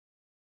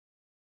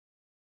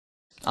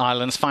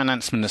Ireland's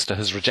finance minister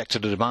has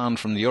rejected a demand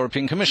from the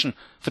European Commission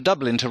for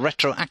Dublin to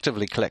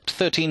retroactively collect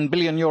 €13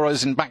 billion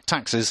in back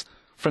taxes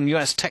from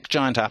US tech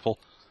giant Apple.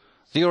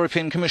 The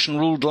European Commission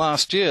ruled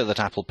last year that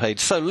Apple paid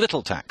so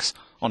little tax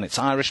on its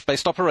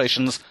Irish-based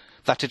operations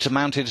that it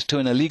amounted to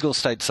an illegal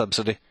state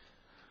subsidy.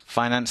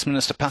 Finance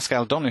Minister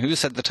Pascal Donohoe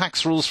said the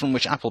tax rules from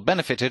which Apple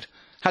benefited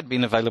had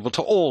been available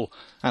to all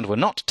and were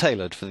not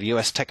tailored for the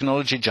US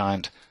technology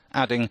giant,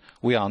 adding,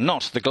 "We are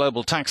not the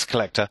global tax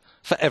collector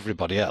for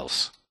everybody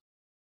else."